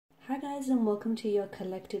guys, and welcome to your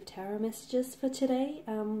collective tarot messages for today.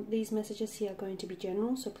 These messages here are going to be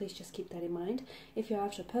general, so please just keep that in mind. If you're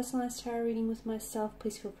after a personalized tarot reading with myself,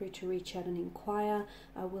 please feel free to reach out and inquire.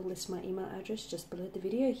 I will list my email address just below the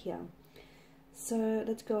video here. So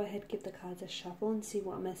let's go ahead, give the cards a shuffle and see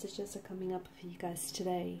what messages are coming up for you guys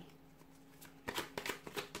today.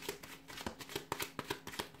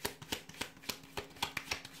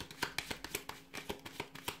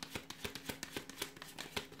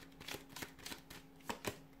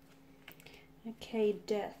 Okay,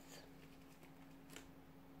 death.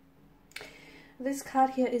 This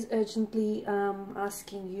card here is urgently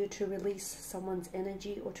asking you to release someone's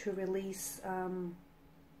energy or to release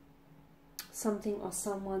something or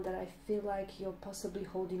someone that I feel like you're possibly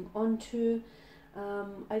holding on to.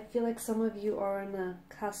 I feel like some of you are on the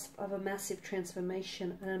cusp of a massive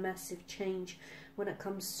transformation and a massive change when it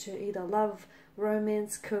comes to either love,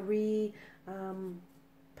 romance, career,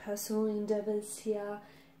 personal endeavors here.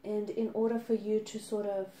 And in order for you to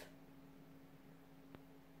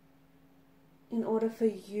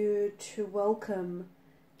welcome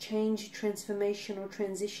change, transformation or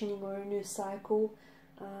transitioning or a new cycle,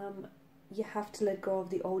 you have to let go of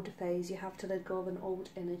the old phase. You have to let go of an old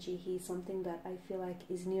energy here, something that I feel like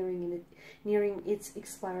is nearing its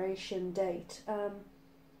expiration date.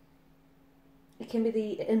 It can be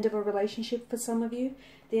the end of a relationship for some of you,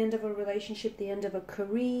 the end of a relationship, the end of a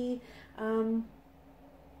career,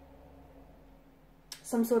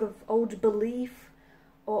 some sort of old belief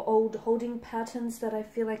or old holding patterns that I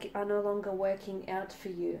feel like are no longer working out for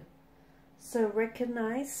you. So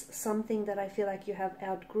recognize something that I feel like you have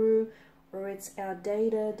outgrew or it's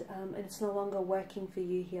outdated and it's no longer working for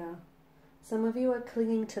you here. Some of you are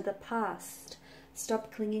clinging to the past.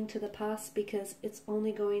 Stop clinging to the past because it's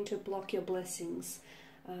only going to block your blessings.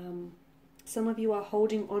 Some of you are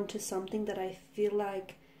holding on to something that I feel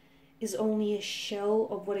like is only a shell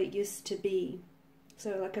of what it used to be.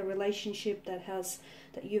 So like a relationship that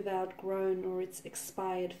you've outgrown or it's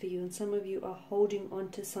expired for you. And some of you are holding on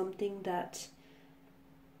to something that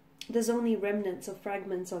there's only remnants or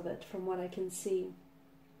fragments of it from what I can see.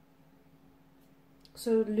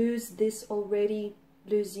 So lose this already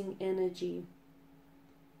losing energy.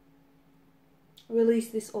 Release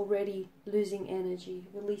this already losing energy.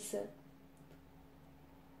 Release it.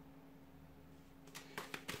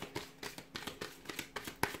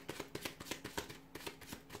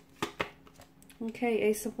 Okay,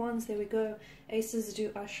 Ace of Wands, there we go. Aces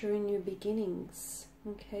do usher in new beginnings.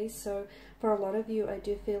 Okay, so for a lot of you, I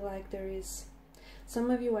do feel like some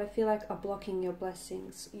of you I feel like are blocking your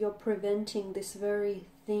blessings. You're preventing this very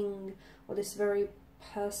thing or this very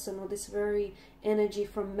person or this very energy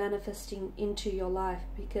from manifesting into your life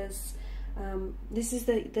because this is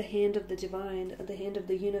the hand of the divine, the hand of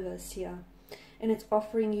the universe here. And it's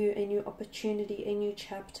offering you a new opportunity, a new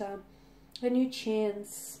chapter, a new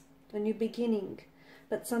chance, a new beginning.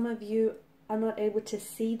 But some of you are not able to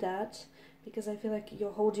see that because I feel like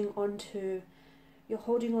you're holding on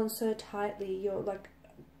so tightly. You're like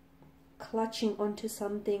clutching onto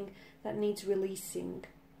something that needs releasing.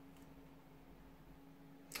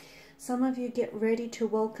 Some of you get ready to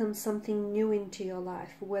welcome something new into your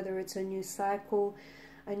life, whether it's a new cycle,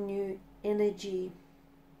 a new energy,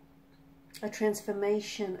 a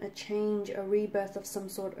transformation, a change, a rebirth of some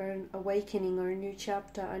sort, or an awakening, or a new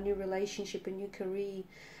chapter, a new relationship, a new career.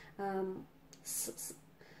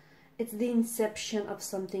 It's the inception of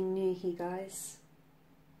something new here, guys.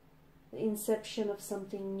 The inception of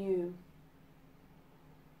something new.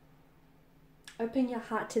 Open your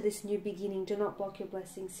heart to this new beginning. Do not block your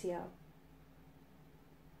blessings here.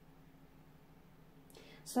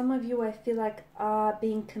 Some of you, I feel like, are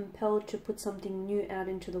being compelled to put something new out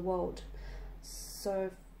into the world.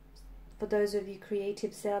 So for those of you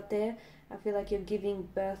creatives out there, I feel like you're giving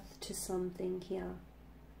birth to something here.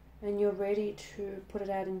 And you're ready to put it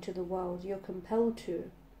out into the world. You're compelled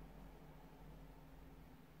to.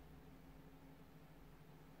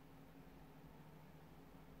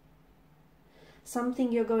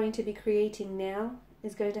 Something you're going to be creating now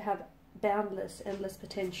is going to have boundless, endless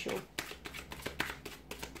potential.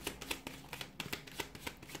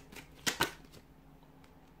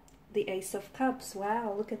 The Ace of Cups.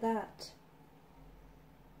 Wow, look at that.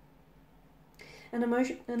 An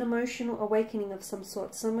emotional awakening of some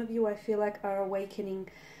sort. Some of you, I feel like, are awakening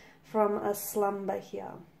from a slumber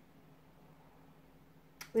here.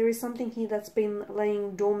 There is something here that's been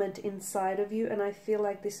laying dormant inside of you, and I feel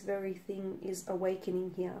like this very thing is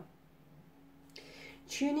awakening here.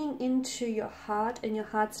 Tuning into your heart and your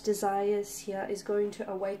heart's desires here is going to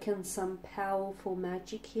awaken some powerful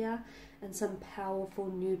magic here and some powerful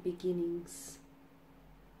new beginnings.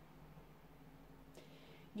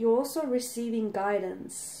 You're also receiving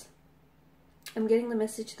guidance. I'm getting the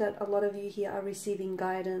message that a lot of you here are receiving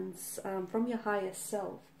guidance from your higher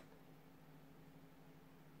self.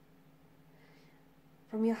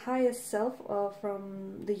 From your higher self, or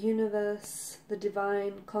from the universe, the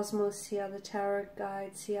divine, cosmos here, the tarot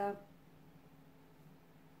guides here.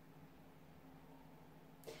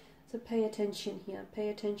 So pay attention here. Pay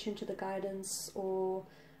attention to the guidance or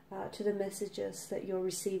to the messages that you're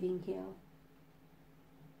receiving here.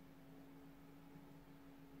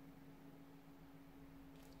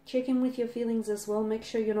 Check in with your feelings as well. Make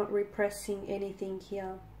sure you're not repressing anything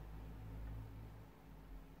here.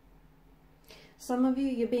 Some of you,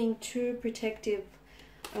 you're being too protective.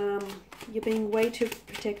 You're being way too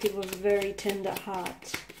protective of a very tender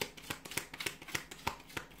heart.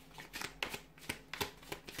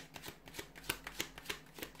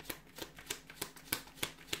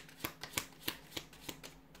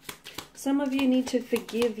 Some of you need to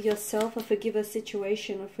forgive yourself, or forgive a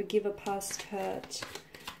situation, or forgive a past hurt.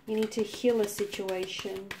 You need to heal a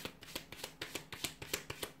situation.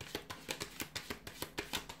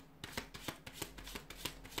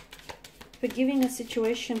 Forgiving a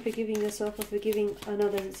situation, forgiving yourself, or forgiving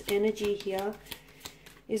another's energy here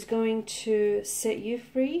is going to set you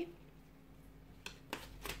free.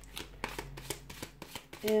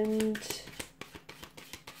 And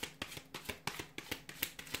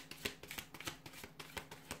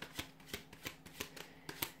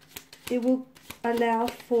it will allow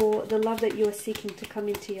for the love that you are seeking to come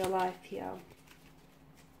into your life here.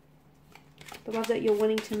 The love that you're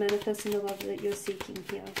wanting to manifest, and the love that you're seeking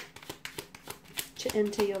here to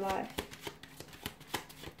enter your life.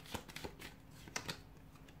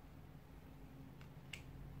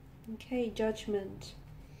 Okay, Judgment.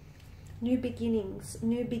 New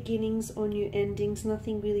beginnings or new endings.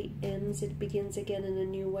 Nothing really ends. It begins again in a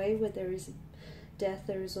new way. Where there is death,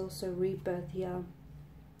 there is also rebirth here.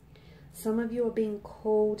 Some of you are being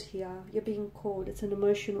called here. You're being called. It's an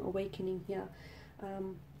emotional awakening here.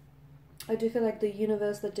 I do feel like the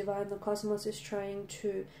universe, the divine, the cosmos is trying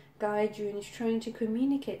to guide you, and is trying to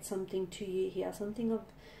communicate something to you here. Something of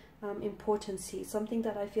importance, something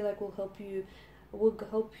that I feel like will help you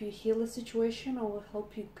heal a situation, or will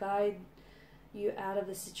help you guide you out of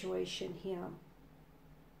the situation here.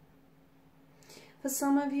 For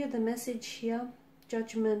some of you, the message here,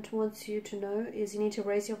 Judgment wants you to know, is you need to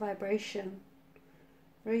raise your vibration.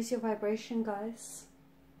 Raise your vibration, guys.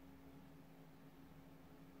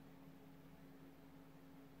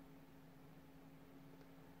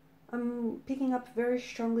 I'm picking up very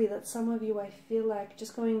strongly that some of you, I feel like,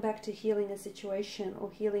 just going back to healing a situation or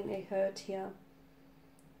healing a hurt here.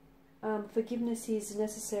 Forgiveness is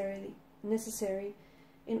necessary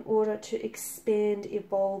in order to expand,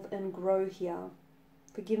 evolve, and grow here.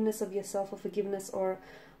 Forgiveness of yourself, or forgiveness or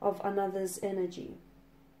of another's energy.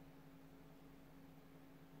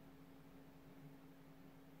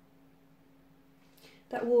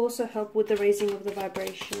 That will also help with the raising of the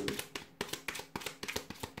vibration.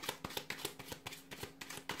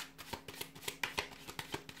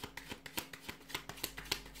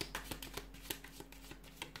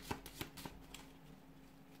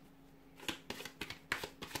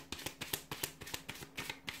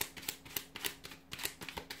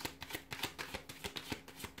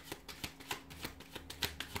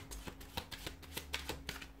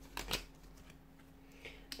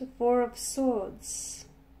 The Four of Swords.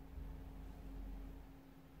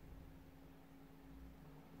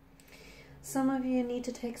 Some of you need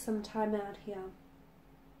to take some time out here.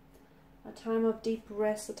 A time of deep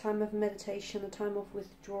rest, a time of meditation, a time of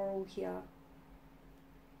withdrawal here.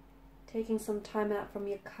 Taking some time out from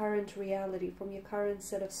your current reality, from your current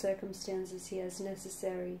set of circumstances here is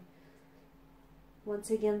necessary. Once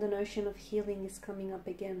again, the notion of healing is coming up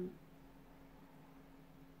again.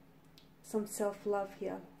 Some self-love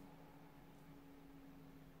here.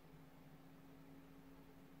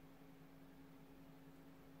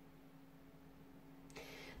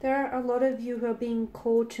 There are a lot of you who are being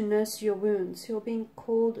called to nurse your wounds, who are being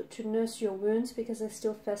called to nurse your wounds because they're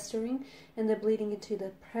still festering and they're bleeding into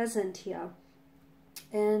the present here.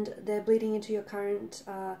 And they're bleeding into your current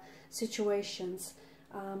situations.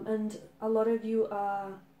 And a lot of you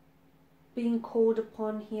are being called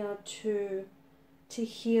upon here to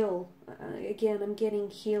heal. Again, I'm getting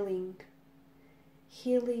healing.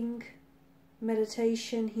 Healing,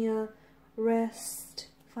 meditation here, rest,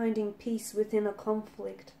 finding peace within a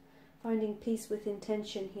conflict, finding peace within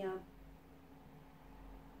tension here.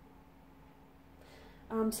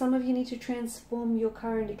 Some of you need to transform your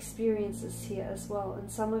current experiences here as well, and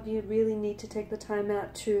some of you really need to take the time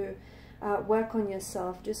out to work on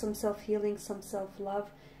yourself, do some self-healing, some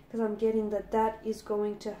self-love, because I'm getting that that is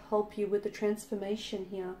going to help you with the transformation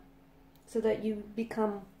here, so that you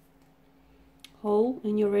become whole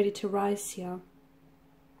and you're ready to rise here.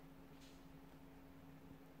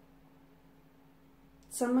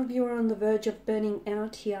 Some of you are on the verge of burning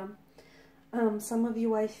out here. Some of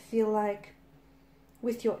you, I feel like,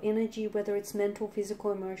 with your energy, whether it's mental,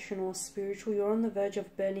 physical, emotional, or spiritual, you're on the verge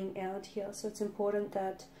of burning out here. So it's important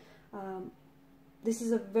that this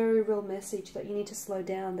is a very real message that you need to slow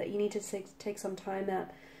down, that you need to take some time out.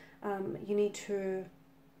 You need to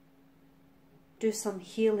do some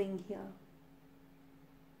healing here.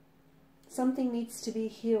 Something needs to be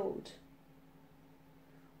healed.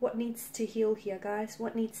 What needs to heal here, guys?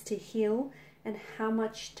 What needs to heal, and how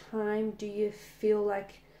much time do you feel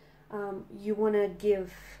like you want to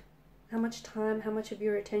give? How much time, how much of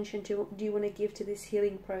your attention do you want to give to this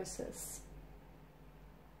healing process?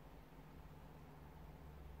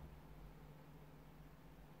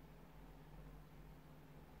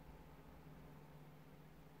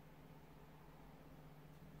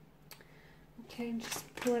 Okay, and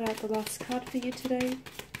just pull it out the last card for you today.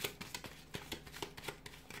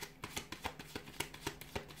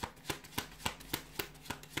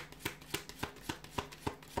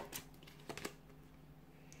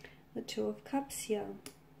 The Two of Cups here.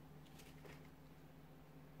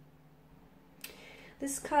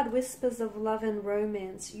 This card whispers of love and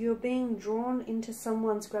romance. You're being drawn into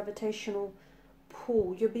someone's gravitational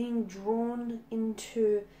pull. You're being drawn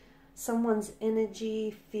into someone's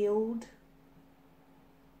energy field.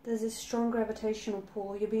 There's this strong gravitational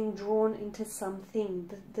pull. You're being drawn into something.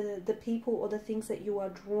 The people or the things that you are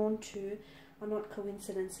drawn to are not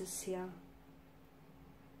coincidences here.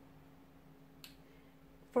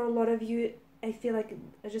 For a lot of you, I feel like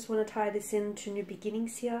I just want to tie this into new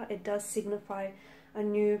beginnings here. It does signify a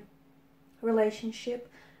new relationship,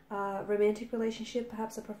 romantic relationship,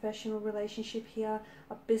 perhaps a professional relationship here,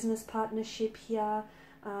 a business partnership here.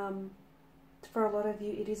 For a lot of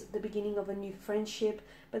you, it is the beginning of a new friendship.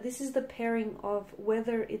 But this is the pairing of,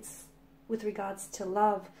 whether it's with regards to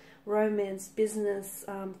love, romance, business,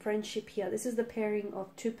 friendship here. This is the pairing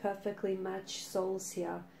of two perfectly matched souls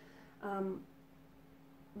here.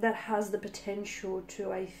 That has the potential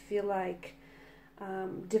to, I feel like,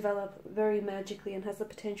 develop very magically, and has the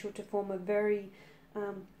potential to form a very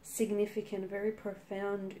significant, very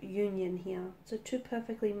profound union here. So two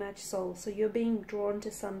perfectly matched souls. So you're being drawn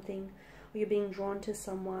to something, or you're being drawn to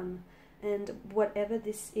someone, and whatever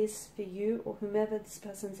this is for you, or whomever this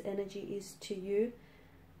person's energy is to you,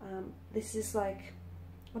 this is like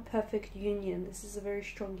a perfect union. This is a very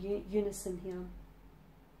strong unison here.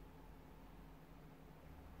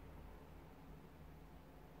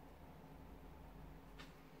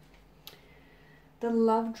 The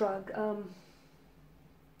love drug,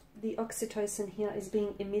 the oxytocin here is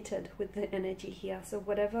being emitted with the energy here. So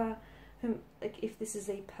whatever, like if this is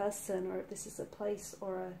a person, or if this is a place,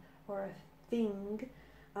 or a thing,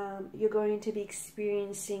 you're going to be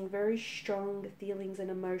experiencing very strong feelings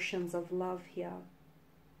and emotions of love here.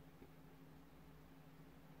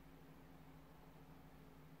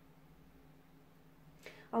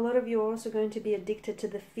 A lot of you are also going to be addicted to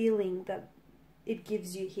the feeling that it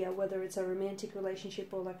gives you here, whether it's a romantic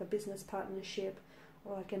relationship, or like a business partnership,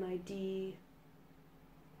 or like an idea.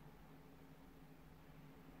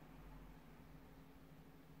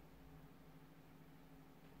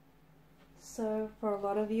 So for a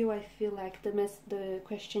lot of you, I feel like the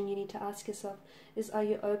question you need to ask yourself is, are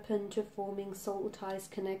you open to forming soul ties,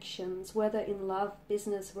 connections, whether in love,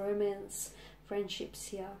 business, romance, friendships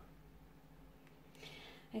here?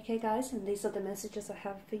 Okay guys, and these are the messages I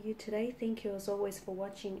have for you today. Thank you as always for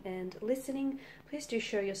watching and listening. Please do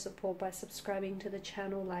show your support by subscribing to the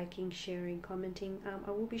channel, liking, sharing, commenting. I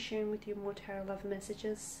will be sharing with you more tarot love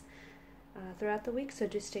messages throughout the week, so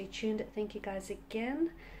do stay tuned. Thank you guys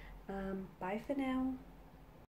again. Bye for now.